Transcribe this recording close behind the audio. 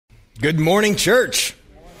Good morning, church.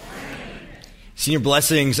 Senior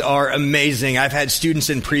blessings are amazing. I've had students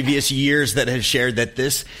in previous years that have shared that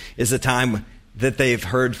this is a time that they've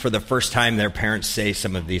heard for the first time their parents say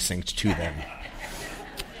some of these things to them.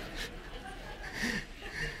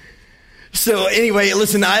 So anyway,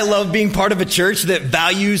 listen, I love being part of a church that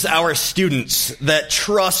values our students, that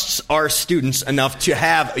trusts our students enough to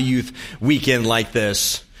have a youth weekend like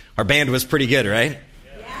this. Our band was pretty good, right?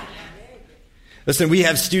 Listen, we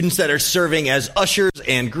have students that are serving as ushers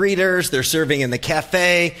and greeters. They're serving in the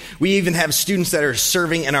cafe. We even have students that are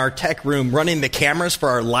serving in our tech room, running the cameras for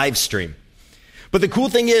our live stream. But the cool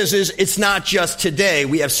thing is it's not just today.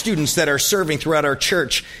 We have students that are serving throughout our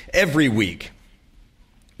church every week.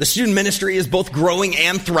 The student ministry is both growing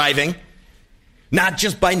and thriving, not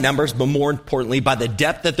just by numbers, but more importantly, by the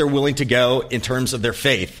depth that they're willing to go in terms of their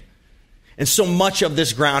faith. And so much of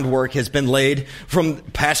this groundwork has been laid from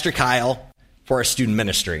Pastor Kyle for our student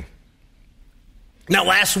ministry. Now,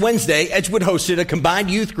 last Wednesday, Edgewood hosted a combined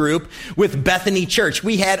youth group with Bethany Church.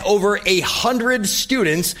 We had over 100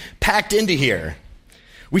 students packed into here.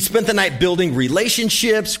 We spent the night building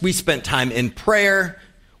relationships. We spent time in prayer,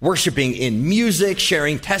 worshiping in music,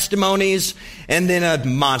 sharing testimonies, and then a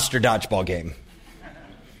monster dodgeball game.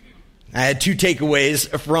 I had two takeaways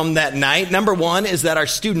from that night. Number one is that our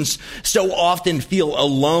students so often feel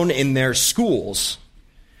alone in their schools.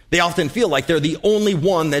 They often feel like they're the only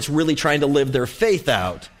one that's really trying to live their faith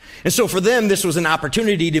out. And so for them, this was an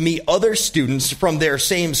opportunity to meet other students from their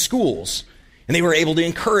same schools. And they were able to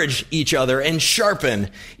encourage each other and sharpen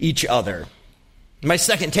each other. My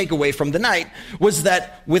second takeaway from the night was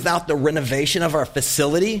that without the renovation of our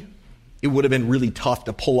facility, it would have been really tough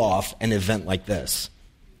to pull off an event like this.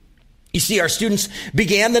 You see, our students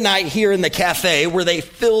began the night here in the cafe where they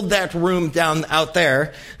filled that room down out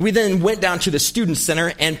there. We then went down to the student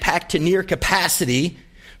center and packed to near capacity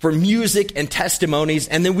for music and testimonies.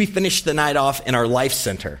 And then we finished the night off in our life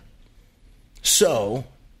center. So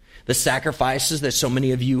the sacrifices that so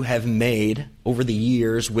many of you have made over the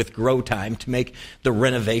years with Grow Time to make the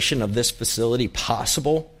renovation of this facility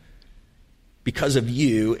possible, because of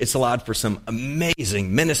you, it's allowed for some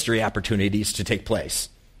amazing ministry opportunities to take place.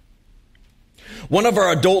 One of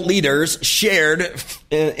our adult leaders shared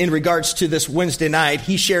in regards to this Wednesday night,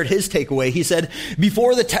 he shared his takeaway. He said,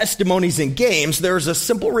 before the testimonies and games, there's a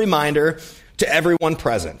simple reminder to everyone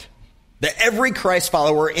present that every Christ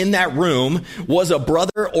follower in that room was a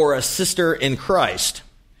brother or a sister in Christ.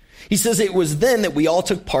 He says it was then that we all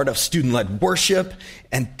took part of student-led worship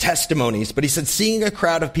and testimonies. But he said, seeing a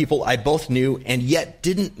crowd of people I both knew and yet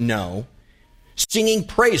didn't know, singing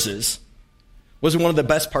praises was one of the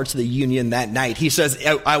best parts of the union that night. He says,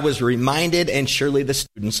 I was reminded, and surely the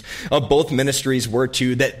students of both ministries were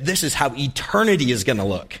too, that this is how eternity is going to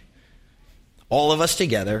look. All of us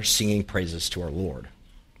together singing praises to our Lord.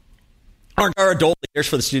 Aren't our adult leaders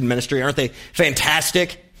for the student ministry, aren't they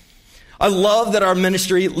fantastic? I love that our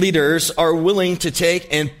ministry leaders are willing to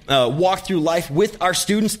take and walk through life with our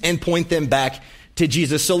students and point them back to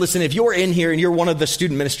Jesus. So listen, if you're in here and you're one of the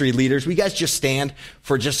student ministry leaders, will you guys just stand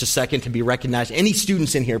for just a second to be recognized? Any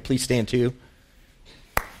students in here, please stand too.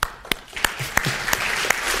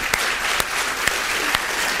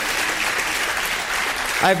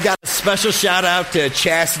 I've got a special shout out to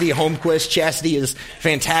Chastity Holmquist. Chastity is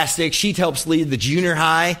fantastic. She helps lead the junior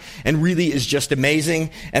high and really is just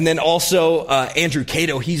amazing. And then also Andrew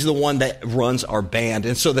Cato, he's the one that runs our band.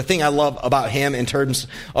 And so the thing I love about him in terms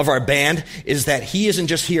of our band is that he isn't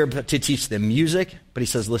just here to teach them music, but he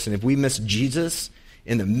says, listen, if we miss Jesus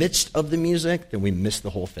in the midst of the music, then we miss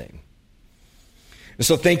the whole thing. And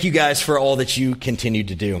so thank you guys for all that you continue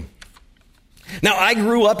to do. Now, I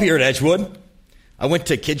grew up here at Edgewood. I went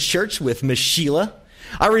to kids' church with Miss Sheila.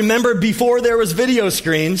 I remember before there was video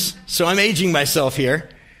screens, so I'm aging myself here.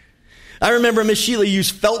 I remember Miss Sheila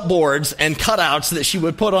used felt boards and cutouts that she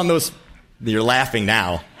would put on those. You're laughing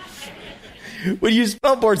now. Would use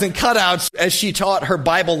felt boards and cutouts as she taught her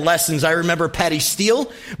Bible lessons. I remember Patty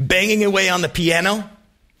Steele banging away on the piano.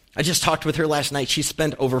 I just talked with her last night. She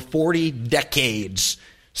spent over 40 decades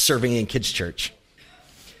serving in kids' church.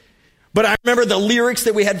 But I remember the lyrics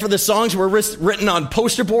that we had for the songs were written on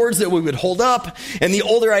poster boards that we would hold up. And the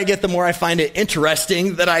older I get, the more I find it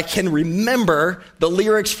interesting that I can remember the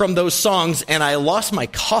lyrics from those songs. And I lost my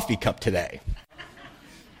coffee cup today.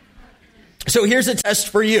 So here's a test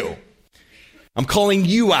for you. I'm calling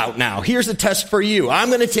you out now. Here's a test for you. I'm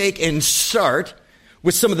going to take and start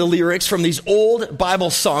with some of the lyrics from these old Bible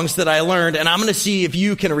songs that I learned. And I'm going to see if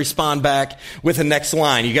you can respond back with the next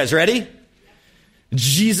line. You guys ready?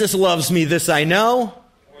 Jesus loves me, this I know.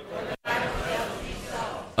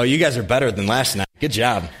 Oh, you guys are better than last night. Good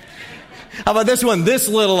job. How about this one? This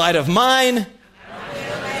little light of mine.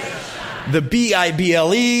 The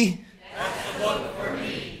Bible.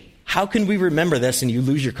 How can we remember this and you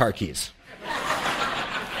lose your car keys?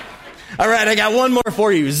 All right, I got one more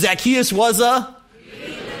for you. Zacchaeus was a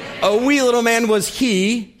wee little man was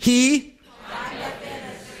he.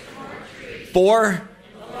 For?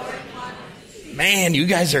 Man, you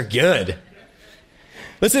guys are good.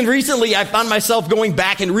 Listen, recently I found myself going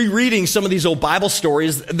back and rereading some of these old Bible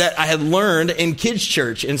stories that I had learned in kids'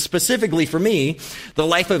 church. And specifically for me, the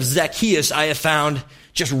life of Zacchaeus I have found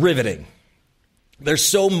just riveting. There's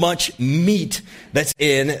so much meat that's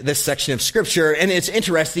in this section of Scripture. And it's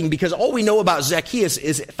interesting because all we know about Zacchaeus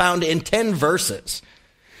is found in 10 verses.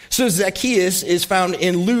 So Zacchaeus is found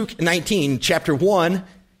in Luke 19, chapter 1,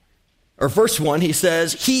 or verse 1. He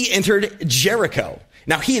says, he entered Jericho.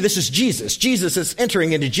 Now this is Jesus. Jesus is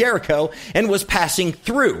entering into Jericho and was passing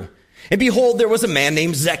through. And behold, there was a man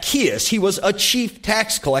named Zacchaeus. He was a chief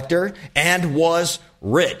tax collector and was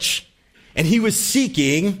rich. And he was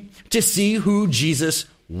seeking to see who Jesus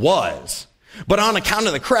was. But on account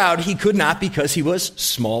of the crowd, he could not because he was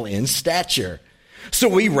small in stature.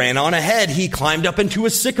 So he ran on ahead. He climbed up into a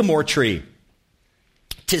sycamore tree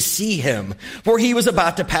to see him, for he was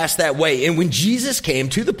about to pass that way. And when Jesus came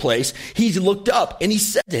to the place, he looked up and he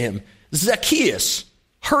said to him, Zacchaeus,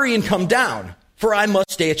 hurry and come down, for I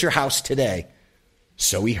must stay at your house today.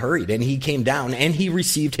 So he hurried and he came down and he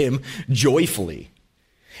received him joyfully.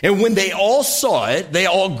 And when they all saw it, they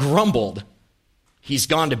all grumbled. He's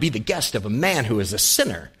gone to be the guest of a man who is a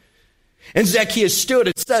sinner. And Zacchaeus stood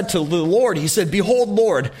and said to the Lord, he said, behold,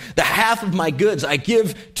 Lord, the half of my goods I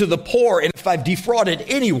give to the poor, and if I've defrauded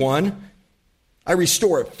anyone, I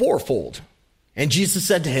restore it fourfold. And Jesus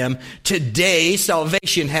said to him, today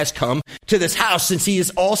salvation has come to this house, since he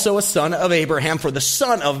is also a son of Abraham, for the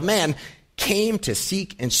Son of Man came to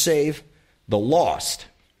seek and save the lost.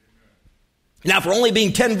 Now, for only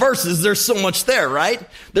being 10 verses, there's so much there, right?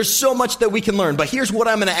 There's so much that we can learn. But here's what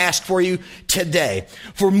I'm going to ask for you today.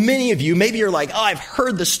 For many of you, maybe you're like, oh, I've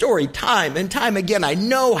heard the story time and time again. I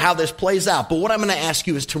know how this plays out. But what I'm going to ask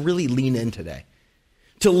you is to really lean in today.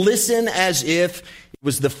 To listen as if it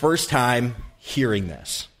was the first time hearing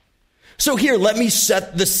this. So here, let me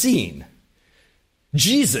set the scene.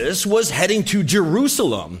 Jesus was heading to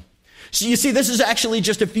Jerusalem. So you see, this is actually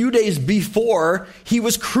just a few days before he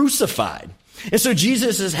was crucified. And so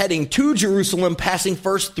Jesus is heading to Jerusalem, passing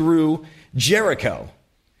first through Jericho.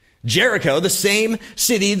 Jericho, the same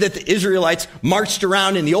city that the Israelites marched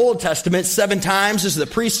around in the Old Testament 7 times as the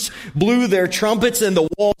priests blew their trumpets and the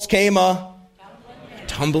walls came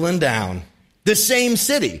tumbling down. The same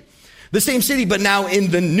city, but now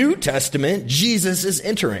in the New Testament, Jesus is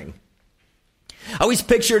entering. I always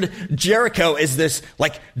pictured Jericho as this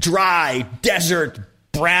like dry, desert,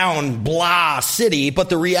 brown, blah city, but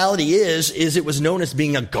the reality is it was known as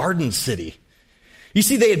being a garden city. You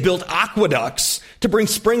see, they had built aqueducts to bring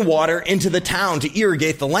spring water into the town to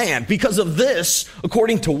irrigate the land. Because of this,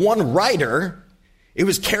 according to one writer, it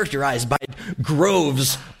was characterized by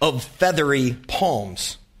groves of feathery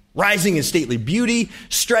palms, rising in stately beauty,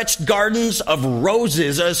 stretched gardens of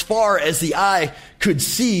roses as far as the eye could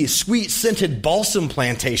see, sweet-scented balsam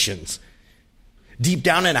plantations. Deep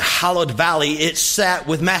down in a hollowed valley, it sat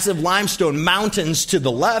with massive limestone mountains to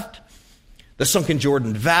the left, the sunken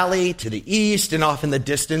Jordan Valley to the east, and off in the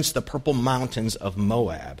distance, the purple mountains of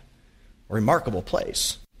Moab. A remarkable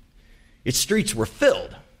place. Its streets were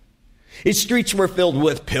filled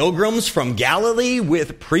with pilgrims from Galilee,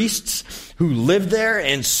 with priests who lived there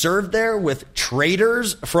and served there, with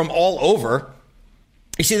traders from all over.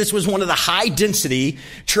 You see, this was one of the high-density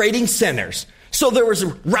trading centers. So there was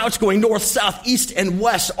routes going north, south, east, and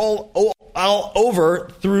west all over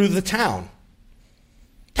through the town.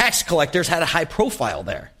 Tax collectors had a high profile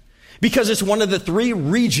there because it's one of the 3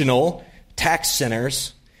 regional tax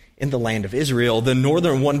centers in the land of Israel. The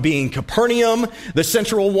northern one being Capernaum, the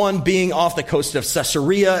central one being off the coast of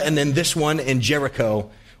Caesarea, and then this one in Jericho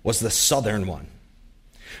was the southern one.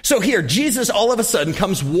 So here, Jesus all of a sudden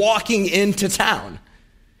comes walking into town.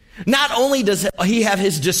 Not only does he have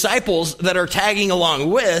his disciples that are tagging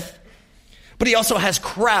along with, but he also has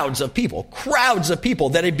crowds of people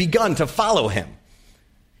that had begun to follow him.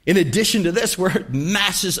 In addition to this, were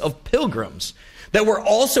masses of pilgrims that were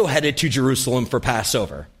also headed to Jerusalem for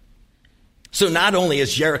Passover. So not only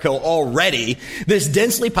is Jericho already this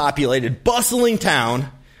densely populated, bustling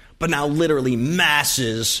town, but now literally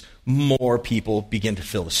masses more people begin to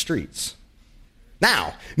fill the streets.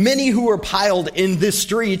 Now, many who were piled in the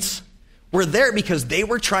streets were there because they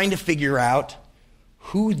were trying to figure out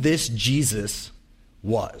who this Jesus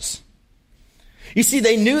was. You see,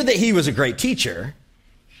 they knew that he was a great teacher.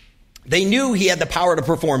 They knew he had the power to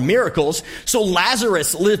perform miracles. So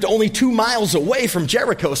Lazarus lived only 2 miles away from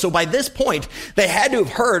Jericho. So by this point, they had to have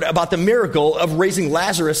heard about the miracle of raising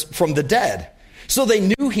Lazarus from the dead. So they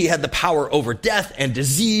knew he had the power over death and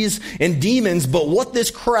disease and demons. But what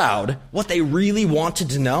this crowd, what they really wanted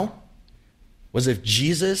to know was if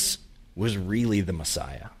Jesus was really the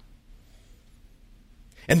Messiah.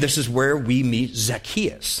 And this is where we meet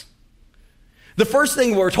Zacchaeus. The first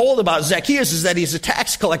thing we're told about Zacchaeus is that he's a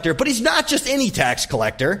tax collector, but he's not just any tax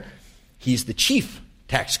collector. He's the chief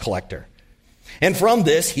tax collector. And from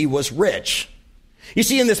this, he was rich. You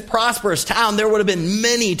see, in this prosperous town, there would have been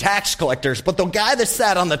many tax collectors, but the guy that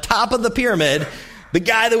sat on the top of the pyramid, the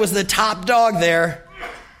guy that was the top dog there,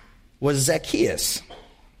 was Zacchaeus.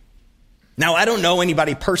 Now, I don't know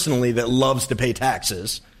anybody personally that loves to pay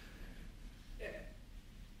taxes.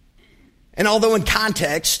 And although in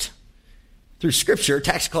context, through Scripture,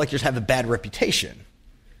 tax collectors have a bad reputation.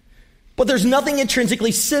 But there's nothing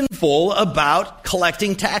intrinsically sinful about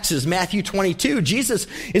collecting taxes. Matthew 22, Jesus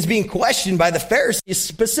is being questioned by the Pharisees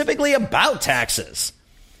specifically about taxes.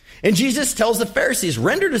 And Jesus tells the Pharisees,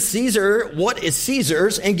 render to Caesar what is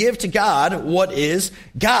Caesar's and give to God what is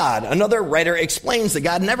God. Another writer explains that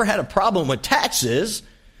God never had a problem with taxes,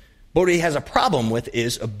 but what he has a problem with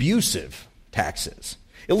is abusive taxes,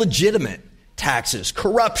 illegitimate taxes,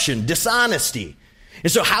 corruption, dishonesty.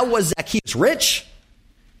 And so how was Zacchaeus rich?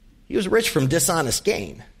 He was rich from dishonest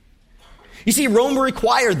gain. You see, Rome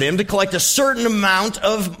required them to collect a certain amount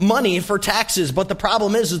of money for taxes, but the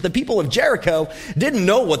problem is the people of Jericho didn't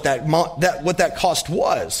know what that cost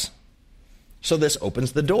was. So this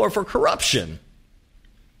opens the door for corruption,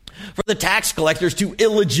 for the tax collectors to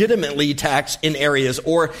illegitimately tax in areas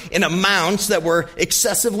or in amounts that were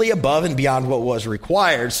excessively above and beyond what was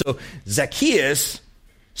required. So Zacchaeus,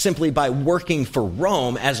 simply by working for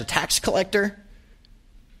Rome as a tax collector,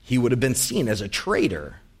 he would have been seen as a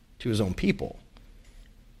traitor to his own people.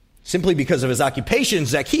 Simply because of his occupation,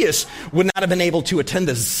 Zacchaeus would not have been able to attend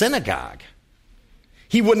the synagogue.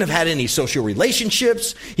 He wouldn't have had any social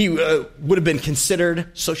relationships. He would have been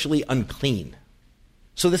considered socially unclean.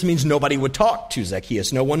 So this means nobody would talk to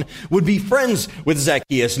Zacchaeus. No one would be friends with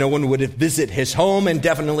Zacchaeus. No one would visit his home, and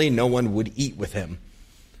definitely no one would eat with him.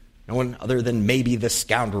 No one other than maybe the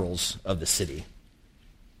scoundrels of the city.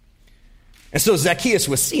 And so Zacchaeus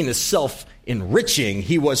was seen as self-enriching.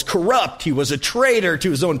 He was corrupt. He was a traitor to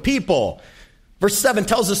his own people. Verse 7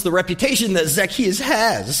 tells us the reputation that Zacchaeus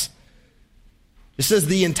has. It says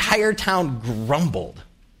the entire town grumbled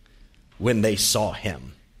when they saw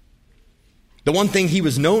him. The one thing he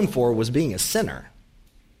was known for was being a sinner.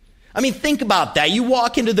 I mean, think about that. You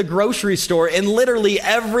walk into the grocery store and literally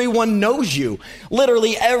everyone knows you.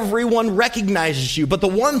 Literally everyone recognizes you. But the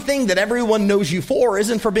one thing that everyone knows you for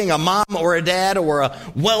isn't for being a mom or a dad or a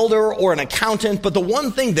welder or an accountant. But the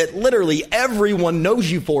one thing that literally everyone knows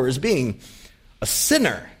you for is being a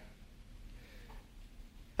sinner.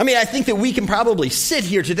 I mean, I think that we can probably sit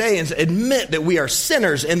here today and admit that we are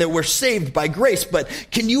sinners and that we're saved by grace. But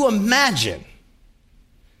can you imagine?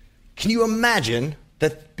 Can you imagine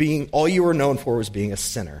that being all you were known for was being a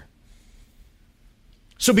sinner?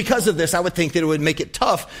 So because of this, I would think that it would make it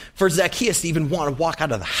tough for Zacchaeus to even want to walk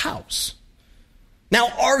out of the house. Now,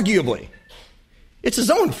 arguably, it's his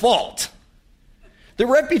own fault. The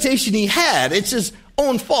reputation he had, it's his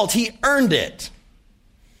own fault. He earned it.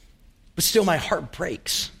 But still, my heart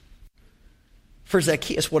breaks. For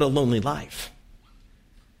Zacchaeus, what a lonely life.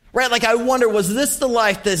 Right? Like, I wonder, was this the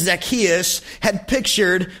life that Zacchaeus had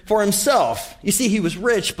pictured for himself? You see, he was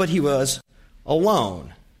rich, but he was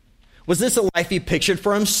alone. Was this a life he pictured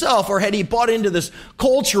for himself, or had he bought into this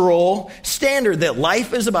cultural standard that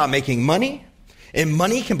life is about making money, and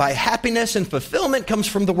money can buy happiness, and fulfillment comes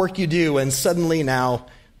from the work you do, and suddenly now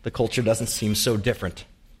the culture doesn't seem so different,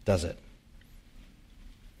 does it?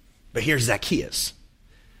 But here's Zacchaeus.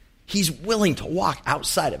 He's willing to walk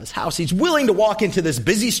outside of his house. He's willing to walk into this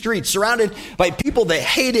busy street surrounded by people that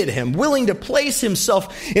hated him, willing to place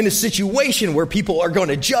himself in a situation where people are going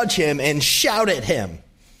to judge him and shout at him.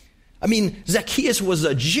 I mean, Zacchaeus was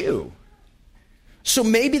a Jew. So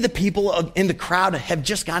maybe the people in the crowd have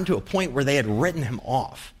just gotten to a point where they had written him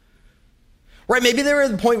off. Right? Maybe they were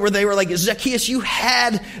at the point where they were like, Zacchaeus, you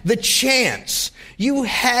had the chance. You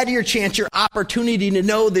had your chance, your opportunity to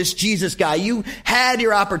know this Jesus guy. You had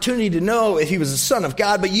your opportunity to know if he was the Son of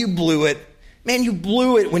God, but you blew it. Man, you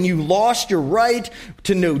blew it when you lost your right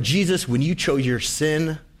to know Jesus, when you chose your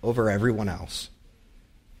sin over everyone else.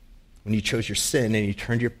 When you chose your sin and you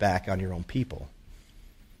turned your back on your own people.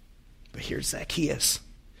 But here's Zacchaeus.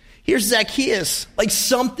 Here's Zacchaeus, like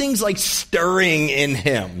something's like stirring in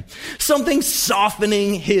him. Something's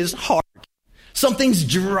softening his heart. Something's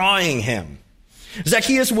drawing him.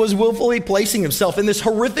 Zacchaeus was willfully placing himself in this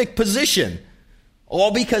horrific position,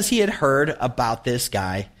 all because he had heard about this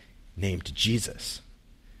guy named Jesus.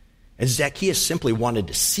 And Zacchaeus simply wanted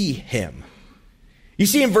to see him. You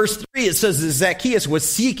see, in verse 3, it says that Zacchaeus was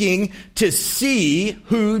seeking to see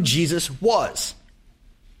who Jesus was.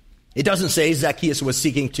 It doesn't say Zacchaeus was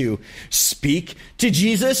seeking to speak to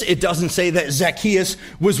Jesus. It doesn't say that Zacchaeus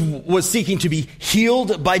was seeking to be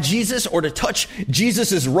healed by Jesus or to touch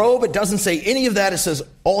Jesus' robe. It doesn't say any of that. It says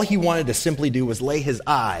all he wanted to simply do was lay his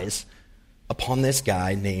eyes upon this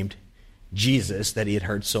guy named Jesus that he had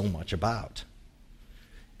heard so much about.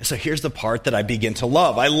 And so here's the part that I begin to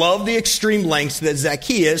love. I love the extreme lengths that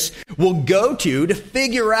Zacchaeus will go to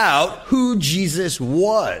figure out who Jesus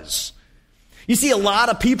was. You see, a lot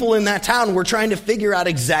of people in that town were trying to figure out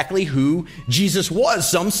exactly who Jesus was.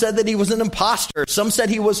 Some said that he was an imposter. Some said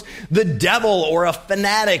he was the devil or a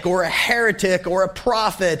fanatic or a heretic or a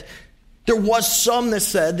prophet. There was some that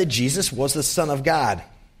said that Jesus was the Son of God.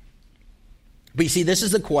 But you see, this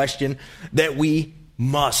is the question that we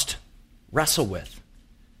must wrestle with.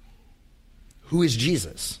 Who is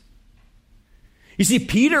Jesus? You see,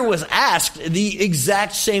 Peter was asked the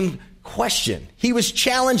exact same question. He was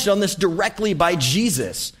challenged on this directly by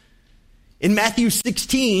Jesus. In Matthew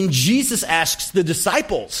 16, Jesus asks the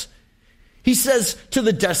disciples. He says to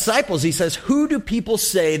the disciples, he says, "Who do people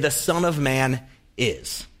say the Son of Man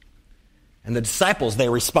is?" And the disciples, they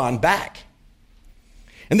respond back.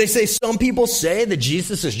 And they say, some people say that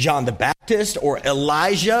Jesus is John the Baptist or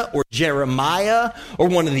Elijah or Jeremiah or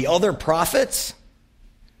one of the other prophets.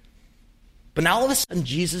 But now all of a sudden,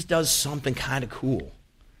 Jesus does something kind of cool.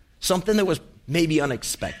 Something that was maybe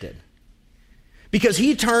unexpected. Because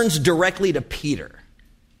he turns directly to Peter.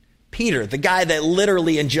 Peter, the guy that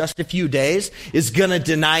literally in just a few days is going to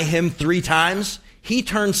deny him 3 times. He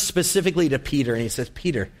turns specifically to Peter and he says,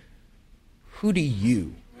 "Peter, who do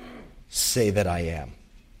you say that I am?"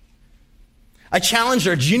 I challenged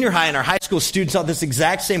our junior high and our high school students on this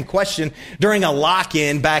exact same question during a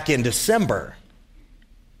lock-in back in December.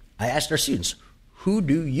 I asked our students, who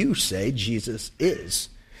do you say Jesus is?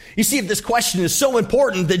 You see, if this question is so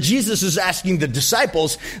important that Jesus is asking the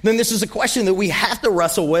disciples, then this is a question that we have to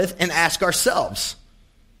wrestle with and ask ourselves.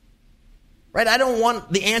 Right? I don't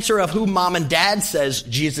want the answer of who mom and dad says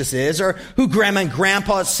Jesus is, or who grandma and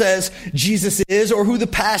grandpa says Jesus is, or who the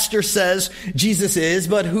pastor says Jesus is,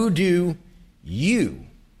 but who do you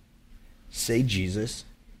say Jesus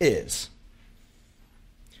is?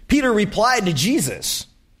 Peter replied to Jesus.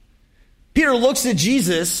 Peter looks at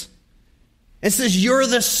Jesus and says, "You're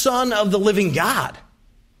the Son of the living God."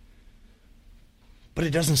 But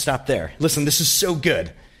it doesn't stop there. Listen, this is so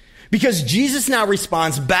good. Because Jesus now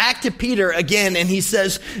responds back to Peter again, and he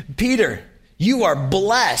says, "Peter, you are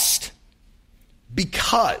blessed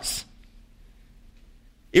because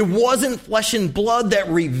it wasn't flesh and blood that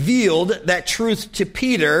revealed that truth to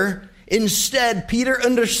Peter. Instead, Peter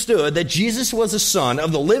understood that Jesus was the Son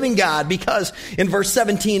of the living God because, in verse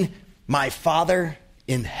 17, my Father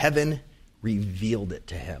in heaven revealed it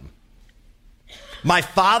to him." My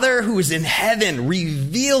Father who is in heaven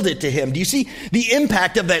revealed it to him. Do you see the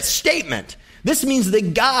impact of that statement? This means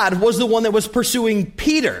that God was the one that was pursuing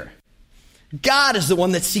Peter. God is the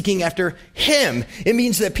one that's seeking after him. It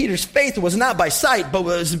means that Peter's faith was not by sight, but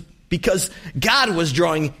was because God was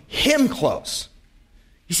drawing him close.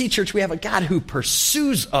 You see, church, we have a God who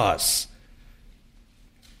pursues us.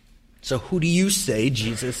 So who do you say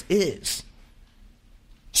Jesus is?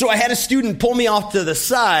 So I had a student pull me off to the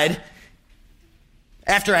side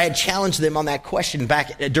after I had challenged them on that question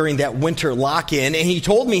back during that winter lock-in. And he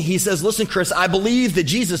told me, he says, "Listen, Chris, I believe that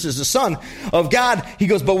Jesus is the Son of God." He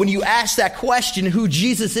goes, "But when you ask that question, who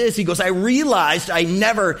Jesus is," he goes, "I realized I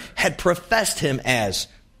never had professed him as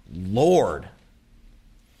Lord."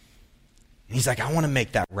 And he's like, "I want to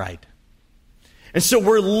make that right." And so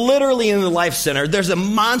we're literally in the Life Center. There's a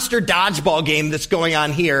monster dodgeball game that's going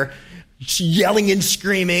on here, yelling and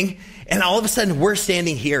screaming. And all of a sudden, we're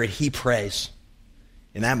standing here and he prays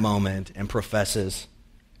in that moment and professes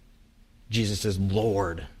Jesus is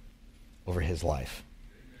Lord over his life.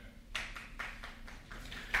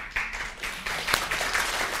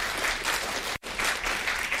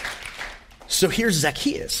 So here's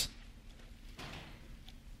Zacchaeus.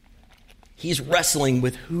 He's wrestling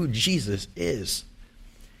with who Jesus is.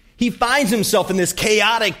 He finds himself in this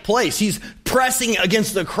chaotic place. He's pressing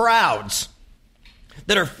against the crowds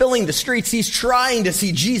that are filling the streets. He's trying to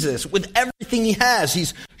see Jesus with everything everything he has.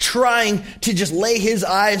 He's trying to just lay his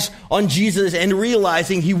eyes on Jesus and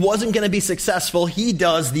realizing he wasn't going to be successful. He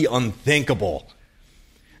does the unthinkable.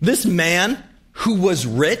 This man who was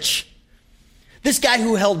rich, this guy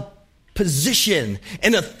who held position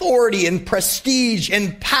and authority and prestige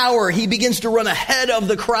and power, he begins to run ahead of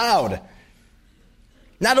the crowd.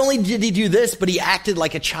 Not only did he do this, but he acted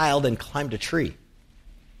like a child and climbed a tree.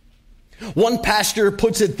 One pastor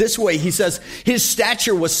puts it this way. He says, his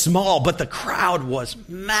stature was small, but the crowd was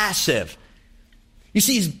massive. You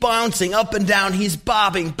see, he's bouncing up and down. He's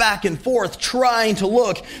bobbing back and forth, trying to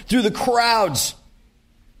look through the crowds.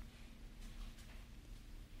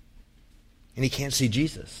 And he can't see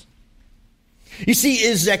Jesus. You see,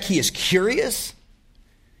 is Zacchaeus curious?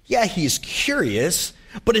 Yeah, he's curious,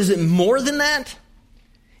 but is it more than that?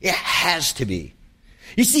 It has to be.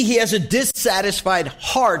 You see, he has a dissatisfied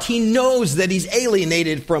heart. He knows that he's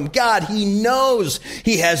alienated from God. He knows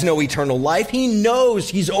he has no eternal life. He knows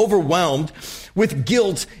he's overwhelmed with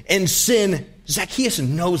guilt and sin. Zacchaeus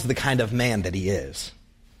knows the kind of man that he is.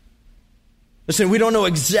 Listen, we don't know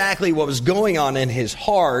exactly what was going on in his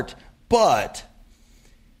heart, but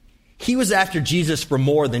he was after Jesus for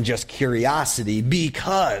more than just curiosity,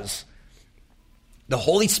 because the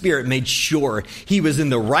Holy Spirit made sure he was in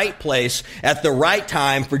the right place at the right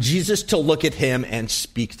time for Jesus to look at him and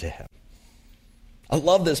speak to him. I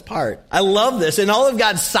love this part. I love this. And all of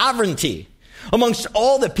God's sovereignty amongst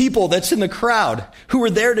all the people that's in the crowd who were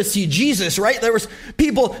there to see Jesus, right? There was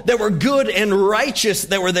people that were good and righteous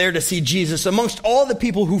that were there to see Jesus. Amongst all the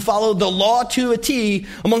people who followed the law to a T,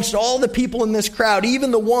 amongst all the people in this crowd,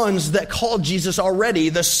 even the ones that called Jesus already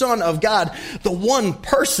the Son of God, the one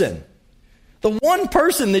person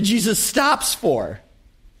that Jesus stops for,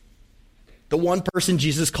 the one person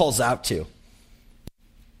Jesus calls out to,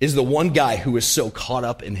 is the one guy who is so caught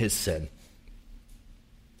up in his sin.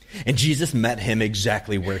 And Jesus met him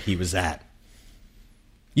exactly where he was at.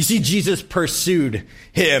 You see, Jesus pursued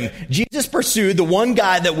him. Jesus pursued the one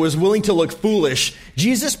guy that was willing to look foolish.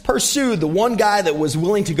 Jesus pursued the one guy that was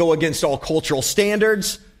willing to go against all cultural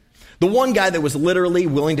standards. The one guy that was literally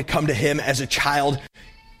willing to come to him as a child.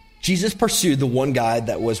 Jesus pursued the one guy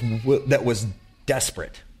that was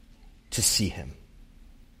desperate to see him.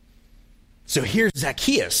 So here's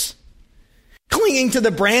Zacchaeus, clinging to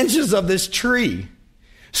the branches of this tree,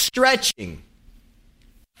 stretching,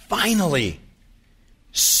 finally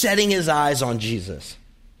setting his eyes on Jesus.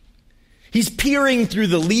 He's peering through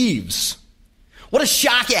the leaves. What a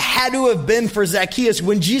shock it had to have been for Zacchaeus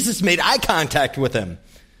when Jesus made eye contact with him.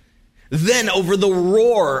 Then, over the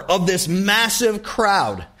roar of this massive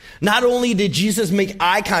crowd, not only did Jesus make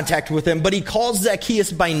eye contact with him, but he calls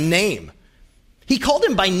Zacchaeus by name. He called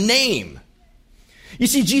him by name. You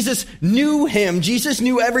see, Jesus knew him. Jesus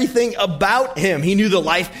knew everything about him. He knew the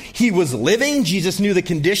life he was living. Jesus knew the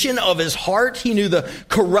condition of his heart. He knew the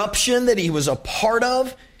corruption that he was a part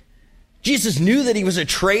of. Jesus knew that he was a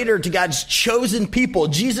traitor to God's chosen people.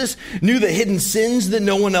 Jesus knew the hidden sins that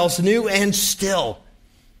no one else knew. And still,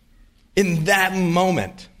 in that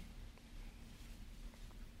moment,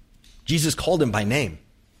 Jesus called him by name.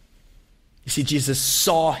 You see, Jesus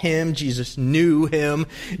saw him, Jesus knew him,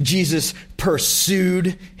 Jesus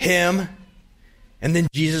pursued him, and then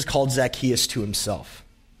Jesus called Zacchaeus to himself.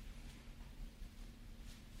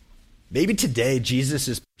 Maybe today Jesus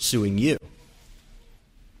is pursuing you.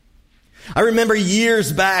 I remember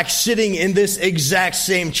years back sitting in this exact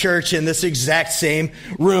same church, in this exact same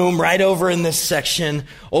room, right over in this section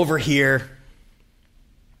over here,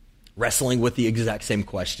 wrestling with the exact same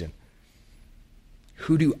question.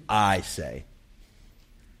 Who do I say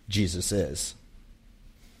Jesus is?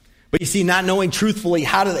 But you see, not knowing truthfully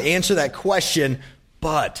how to answer that question,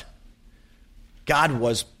 but God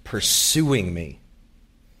was pursuing me.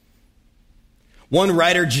 One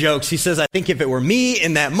writer jokes, he says, I think if it were me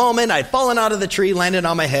in that moment, I'd fallen out of the tree, landed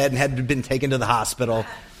on my head, and had been taken to the hospital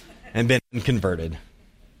and been converted.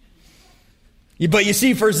 But you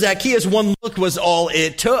see, for Zacchaeus, one look was all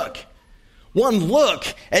it took. One look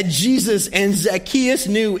at Jesus, and Zacchaeus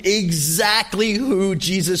knew exactly who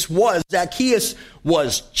Jesus was. Zacchaeus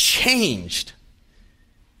was changed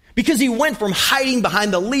because he went from hiding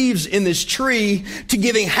behind the leaves in this tree to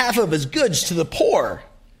giving half of his goods to the poor.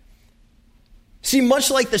 See,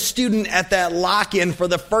 much like the student at that lock-in, for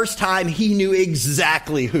the first time, he knew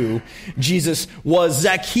exactly who Jesus was.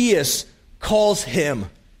 Zacchaeus calls him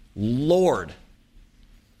Lord.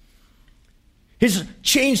 His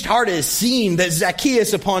changed heart is seen that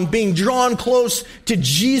Zacchaeus, upon being drawn close to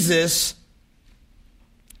Jesus,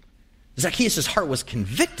 Zacchaeus' heart was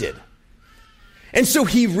convicted. And so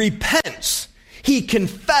he repents. He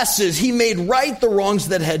confesses. He made right the wrongs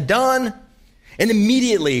that had done. And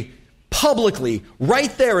immediately, publicly,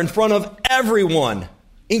 right there in front of everyone,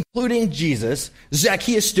 including Jesus,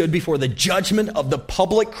 Zacchaeus stood before the judgment of the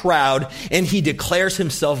public crowd, and he declares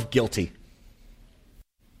himself guilty.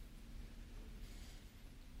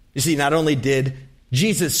 You see, not only did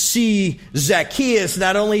Jesus see Zacchaeus,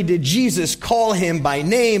 not only did Jesus call him by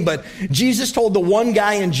name, but Jesus told the one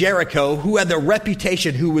guy in Jericho who had the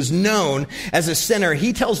reputation, who was known as a sinner,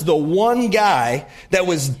 he tells the one guy that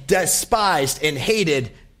was despised and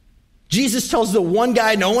hated, Jesus tells the one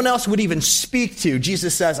guy no one else would even speak to,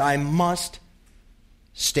 Jesus says, I must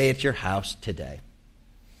stay at your house today.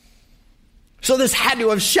 So this had to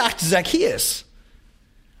have shocked Zacchaeus.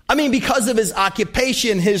 I mean, because of his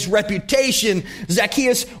occupation, his reputation,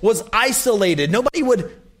 Zacchaeus was isolated. Nobody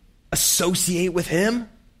would associate with him.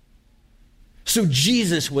 So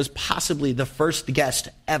Jesus was possibly the first guest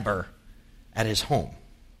ever at his home.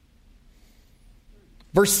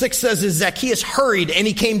 Verse 6 says, as Zacchaeus hurried and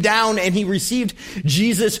he came down and he received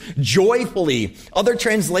Jesus joyfully. Other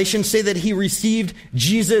translations say that he received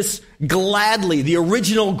Jesus gladly. The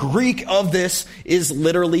original Greek of this is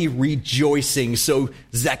literally rejoicing. So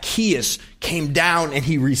Zacchaeus came down and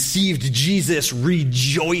he received Jesus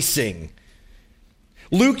rejoicing.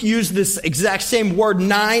 Luke used this exact same word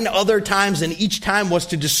 9 other times, and each time was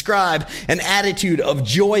to describe an attitude of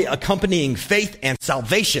joy accompanying faith and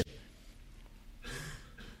salvation.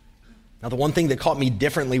 Now, the one thing that caught me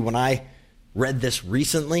differently when I read this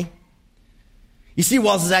recently, you see,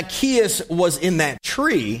 while Zacchaeus was in that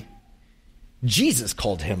tree, Jesus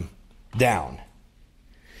called him down.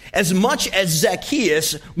 As much as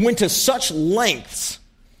Zacchaeus went to such lengths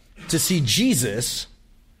to see Jesus,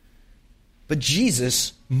 but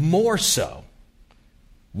Jesus more so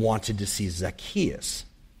wanted to see Zacchaeus.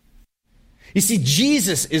 You see,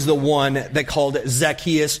 Jesus is the one that called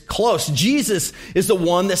Zacchaeus close. Jesus is the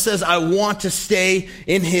one that says, I want to stay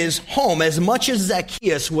in his home. As much as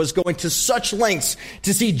Zacchaeus was going to such lengths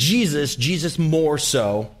to see Jesus, Jesus more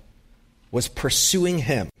so was pursuing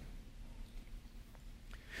him.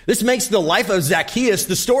 This makes the life of Zacchaeus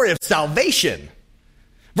the story of salvation.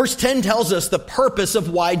 Verse 10 tells us the purpose of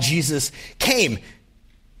why Jesus came.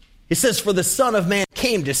 It says, for the Son of Man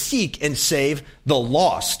came to seek and save the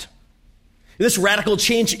lost. This radical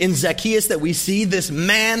change in Zacchaeus that we see, this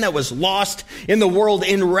man that was lost in the world,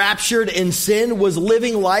 enraptured in sin, was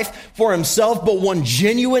living life for himself, but one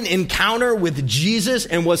genuine encounter with Jesus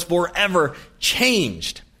and was forever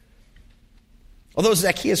changed. Although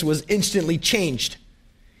Zacchaeus was instantly changed,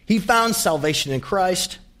 he found salvation in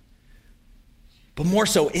Christ, but more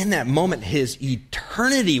so in that moment, his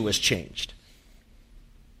eternity was changed.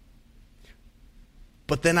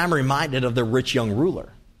 But then I'm reminded of the rich young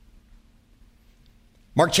ruler.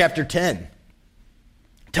 Mark chapter 10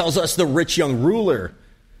 tells us the rich young ruler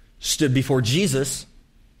stood before Jesus.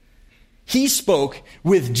 He spoke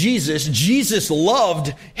with Jesus. Jesus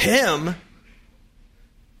loved him.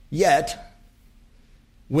 Yet,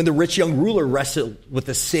 when the rich young ruler wrestled with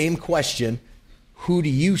the same question, who do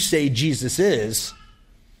you say Jesus is?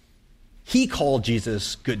 He called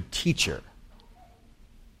Jesus good teacher.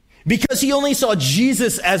 Because he only saw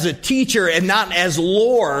Jesus as a teacher and not as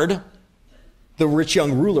Lord, the rich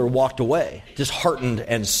young ruler walked away, disheartened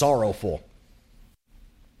and sorrowful.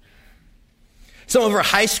 Some of our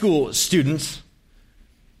high school students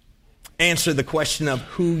answer the question of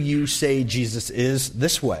who you say Jesus is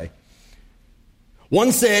this way.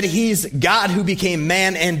 One said, he's God who became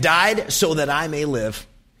man and died so that I may live.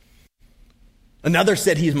 Another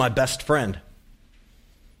said, he's my best friend.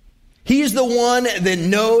 He's the one that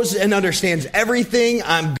knows and understands everything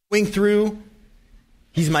I'm going through.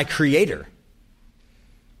 He's my creator.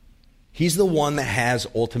 He's the one that has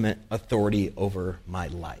ultimate authority over my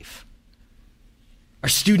life. Our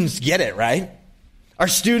students get it, right? Our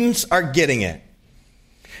students are getting it.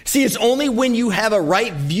 See, it's only when you have a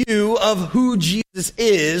right view of who Jesus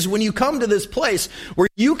is, when you come to this place where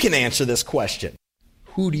you can answer this question,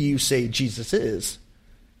 who do you say Jesus is,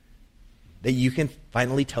 that you can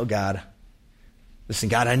finally tell God, listen,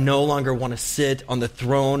 God, I no longer want to sit on the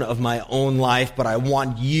throne of my own life, but I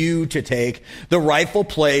want you to take the rightful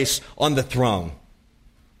place on the throne.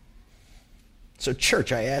 So,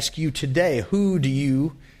 church, I ask you today, who do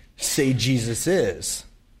you say Jesus is?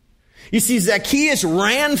 You see, Zacchaeus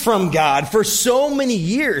ran from God for so many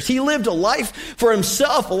years. He lived a life for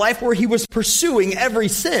himself, a life where he was pursuing every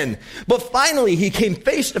sin. But finally, he came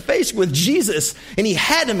face to face with Jesus, and he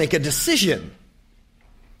had to make a decision.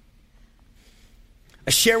 I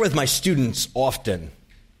share with my students often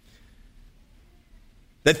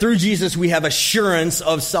that through Jesus we have assurance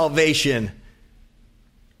of salvation,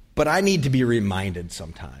 but I need to be reminded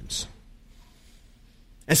sometimes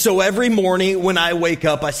And so every morning when I wake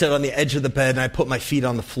up, I sit on the edge of the bed and I put my feet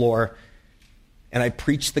on the floor and I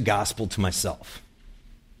preach the gospel to myself.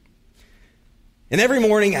 And every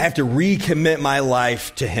morning I have to recommit my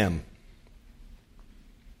life to him.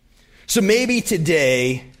 So maybe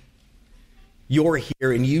today you're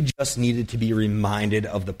here and you just needed to be reminded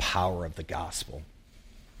of the power of the gospel.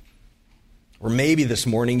 Or maybe this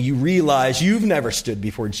morning you realize you've never stood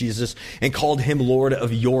before Jesus and called him Lord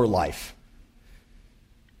of your life.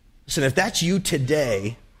 Listen, if that's you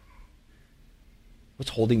today,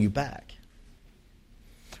 what's holding you back?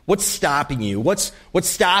 What's stopping you? What's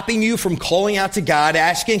stopping you from calling out to God,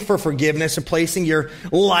 asking for forgiveness, and placing your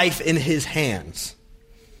life in his hands?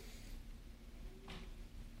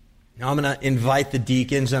 Now I'm going to invite the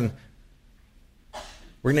deacons, and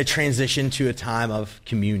we're going to transition to a time of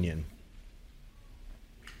communion.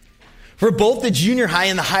 For both the junior high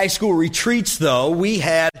and the high school retreats, though, we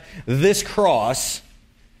had this cross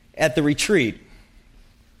at the retreat.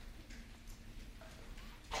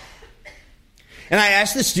 And I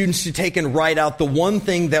asked the students to take and write out the one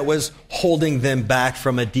thing that was holding them back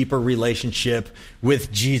from a deeper relationship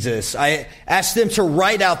with Jesus. I asked them to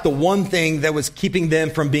write out the one thing that was keeping them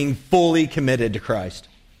from being fully committed to Christ.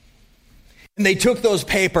 And they took those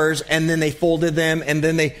papers and then they folded them and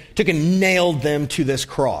then they took and nailed them to this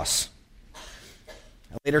cross.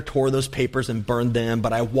 I later tore those papers and burned them,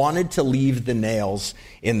 but I wanted to leave the nails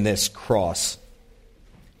in this cross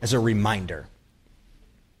as a reminder.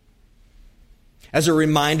 As a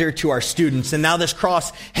reminder to our students. And now this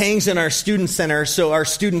cross hangs in our student center, so our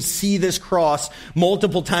students see this cross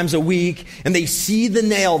multiple times a week, and they see the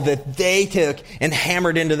nail that they took and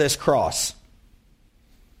hammered into this cross.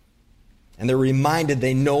 And they're reminded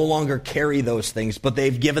they no longer carry those things, but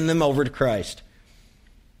they've given them over to Christ.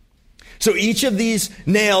 So each of these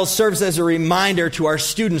nails serves as a reminder to our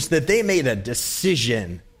students that they made a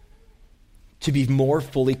decision to be more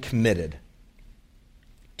fully committed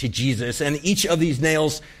to Jesus. And each of these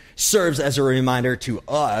nails serves as a reminder to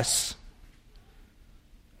us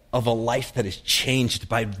of a life that is changed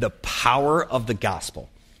by the power of the gospel.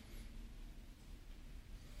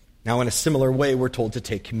 Now, in a similar way, we're told to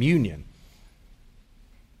take communion,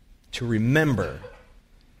 to remember,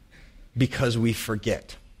 because we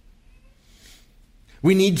forget.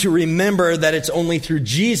 We need to remember that it's only through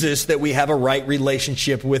Jesus that we have a right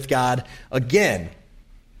relationship with God again.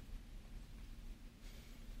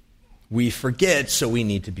 We forget, so we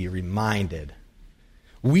need to be reminded.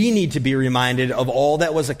 We need to be reminded of all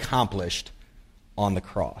that was accomplished on the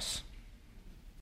cross.